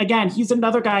 but again, he's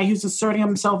another guy who's asserting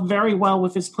himself very well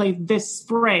with his play this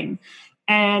spring.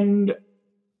 And,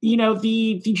 you know,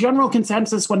 the general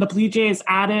consensus when the Blue Jays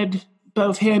added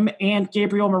both him and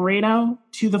Gabriel Moreno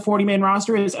to the 40-man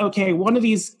roster is, okay, one of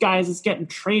these guys is getting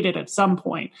traded at some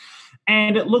point.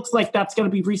 And it looks like that's going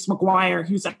to be Reese McGuire,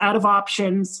 who's out of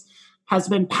options, has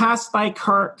been passed by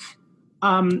Kirk.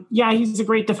 Yeah, he's a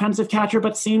great defensive catcher,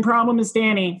 but same problem as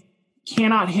Danny,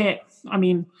 cannot hit. I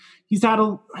mean, he's had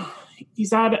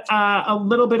a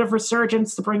little bit of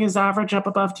resurgence to bring his average up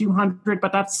above 200,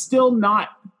 but that's still not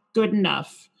good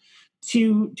enough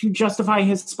to justify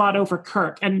his spot over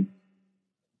Kirk. And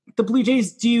the Blue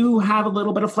Jays do have a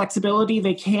little bit of flexibility.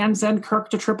 They can send Kirk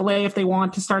to AAA if they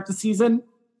want to start the season.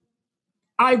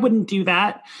 I wouldn't do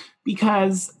that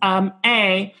because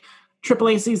A,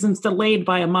 AAA season's delayed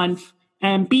by a month,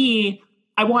 and B,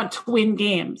 I want to win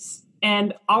games.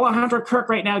 And Alejandro Kirk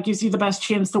right now gives you the best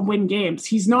chance to win games.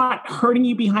 He's not hurting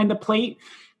you behind the plate.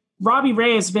 Robbie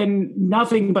Ray has been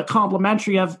nothing but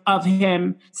complimentary of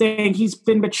him, saying he's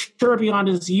been mature beyond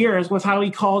his years with how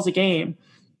he calls a game.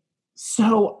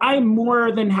 So I'm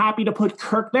more than happy to put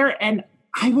Kirk there, and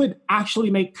I would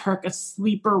actually make Kirk a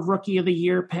sleeper rookie of the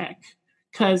year pick,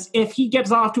 because if he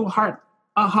gets off to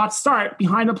a hot start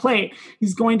behind the plate,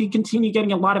 he's going to continue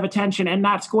getting a lot of attention, and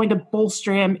that's going to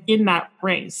bolster him in that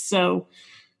race. So,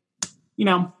 you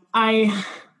know, I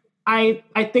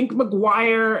think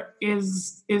McGuire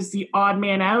is the odd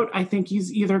man out. I think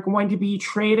he's either going to be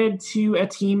traded to a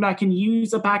team that can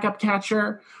use a backup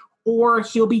catcher, or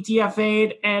he'll be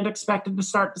DFA'd and expected to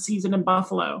start the season in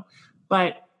Buffalo.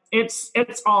 But it's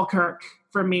all Kirk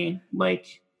for me.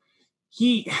 Like,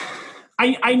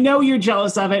 I know you're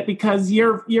jealous of it because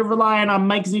you're relying on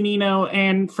Mike Zunino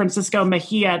and Francisco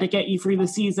Mejia to get you through the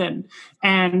season.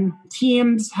 And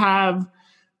teams have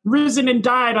risen and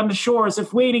died on the shores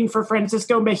of waiting for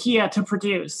Francisco Mejia to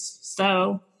produce.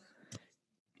 So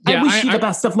yeah, I wish you the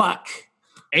best of luck.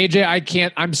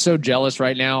 AJ, I'm so jealous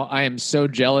right now. I am so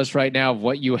jealous right now of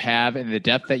what you have and the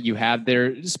depth that you have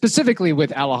there, specifically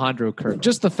with Alejandro Kirk.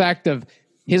 Just the fact of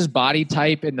his body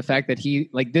type and the fact that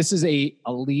this is a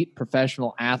elite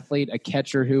professional athlete, a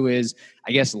catcher who is,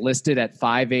 I guess, listed at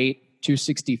 5'8",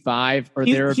 265 or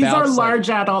thereabouts. He's our large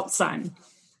adult son.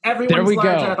 Everyone's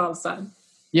large adult son.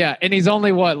 Yeah, and he's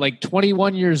only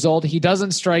 21 years old. He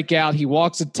doesn't strike out. He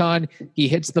walks a ton. He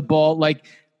hits the ball. Like,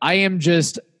 I am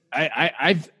just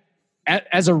I've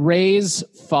as a Rays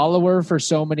follower for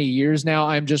so many years now,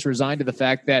 I'm just resigned to the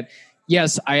fact that,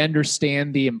 yes, I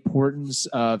understand the importance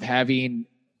of having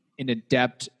an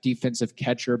adept defensive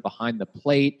catcher behind the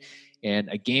plate and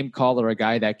a game caller, a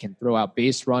guy that can throw out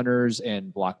base runners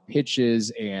and block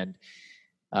pitches and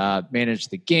manage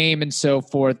the game and so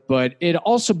forth. But it'd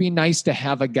also be nice to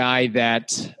have a guy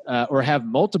that, or have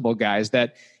multiple guys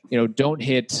that, don't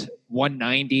hit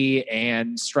 190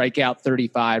 and strike out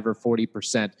 35 or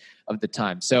 40% of the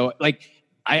time. So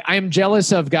I'm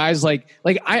jealous of guys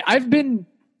I've been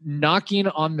knocking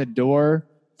on the door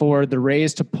for the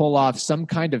Rays to pull off some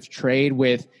kind of trade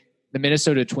with the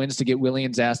Minnesota Twins to get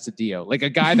Willians Astudillo, like a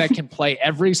guy that can play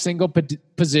every single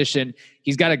position.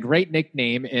 He's got a great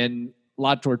nickname in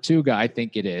La Tortuga, I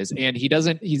think it is. And he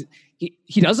doesn't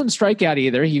strike out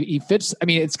either. He fits. I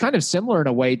mean, it's kind of similar in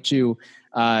a way to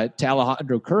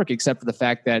Alejandro Kirk, except for the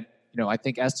fact that I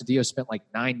think Astudillo spent like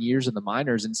 9 years in the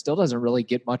minors and still doesn't really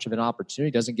get much of an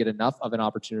opportunity, doesn't get enough of an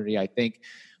opportunity, I think,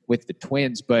 with the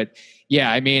Twins. But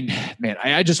yeah, I mean, man,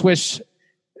 I just wish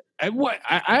I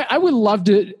would love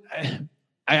to.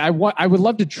 I would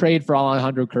love to trade for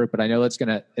Alejandro Kirk, but I know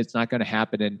it's not gonna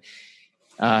happen in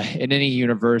any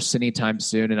universe anytime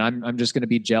soon. And I'm just gonna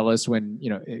be jealous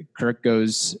when Kirk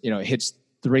goes hits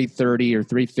 330 or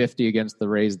 350 against the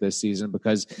Rays this season,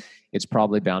 because it's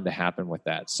probably bound to happen with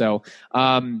that. So,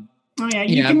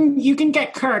 you can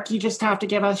get Kirk. You just have to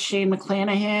give us Shane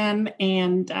McClanahan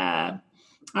and I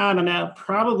don't know,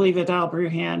 probably Vidal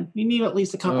Brujan. You need at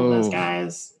least a couple of those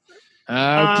guys.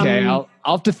 Okay, I'll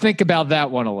have to think about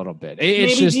that one a little bit.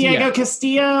 It's maybe just Diego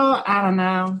Castillo. I don't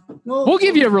know. We'll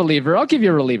give you a reliever. I'll give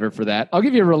you a reliever for that. I'll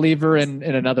give you a reliever and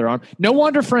another arm. No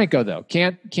Wander Franco though.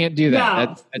 Can't do that.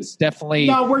 No. That's definitely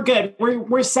we're good.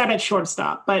 We're set at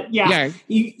shortstop. But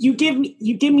you give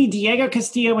me Diego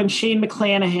Castillo and Shane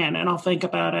McClanahan, and I'll think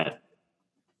about it.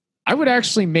 I would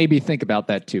actually maybe think about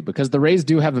that too, because the Rays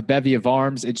do have a bevy of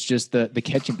arms. It's just the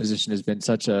catching position has been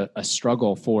such a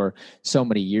struggle for so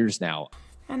many years now.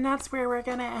 And that's where we're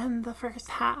going to end the first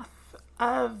half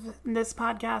of this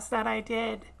podcast that I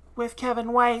did with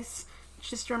Kevin Weiss.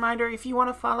 Just a reminder, if you want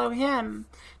to follow him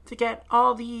to get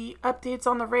all the updates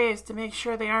on the Rays, to make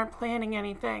sure they aren't planning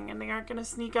anything and they aren't going to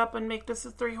sneak up and make this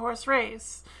a 3-horse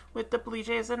race with the Blue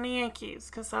Jays and the Yankees,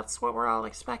 because that's what we're all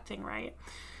expecting, right?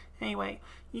 Anyway,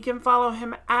 you can follow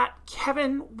him at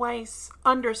Kevin Weiss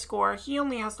 _. He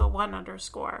only has the 1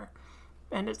 _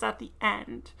 and it's at the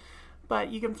end. But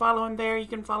you can follow him there. You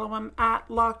can follow him at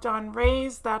Locked On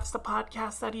Rays. That's the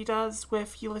podcast that he does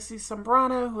with Ulysses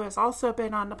Sombrano, who has also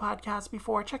been on the podcast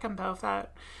before. Check them both out.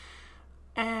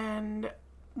 And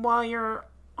while you're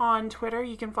on Twitter,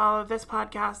 you can follow this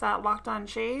podcast at Locked On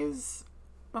Jays.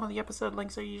 All the episode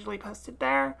links are usually posted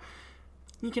there.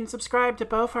 You can subscribe to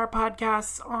both our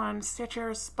podcasts on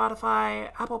Stitcher,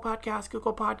 Spotify, Apple Podcasts,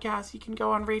 Google Podcasts. You can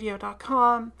go on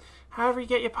radio.com. However you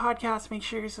get your podcasts, make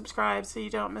sure you're subscribed so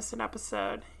you don't miss an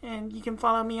episode. And you can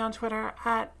follow me on Twitter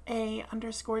at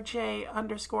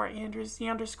 @A_J_Andrews. The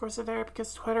underscores are there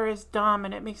because Twitter is dumb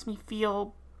and it makes me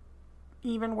feel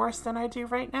even worse than I do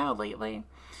right now lately.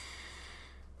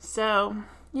 So,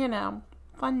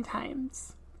 fun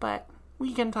times. But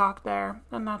we can talk there,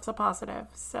 and that's a positive.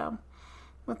 So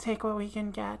we'll take what we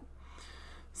can get.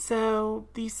 So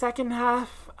the second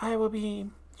half, I will be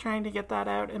trying to get that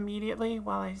out immediately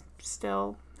while I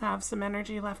still have some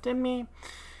energy left in me.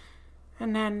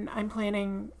 And then I'm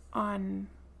planning on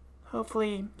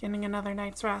hopefully getting another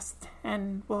night's rest,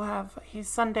 and we'll have a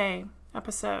Sunday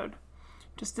episode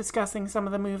just discussing some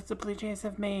of the moves the Blue Jays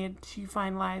have made to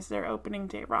finalize their opening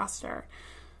day roster.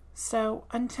 So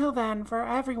until then, for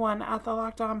everyone at the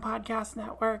Locked On Podcast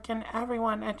Network and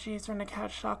everyone at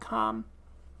jaysfromthecouch.com,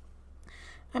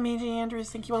 I'm AJ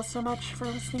Andrews. Thank you all so much for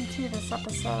listening to this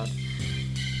episode.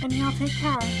 And y'all take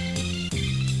care.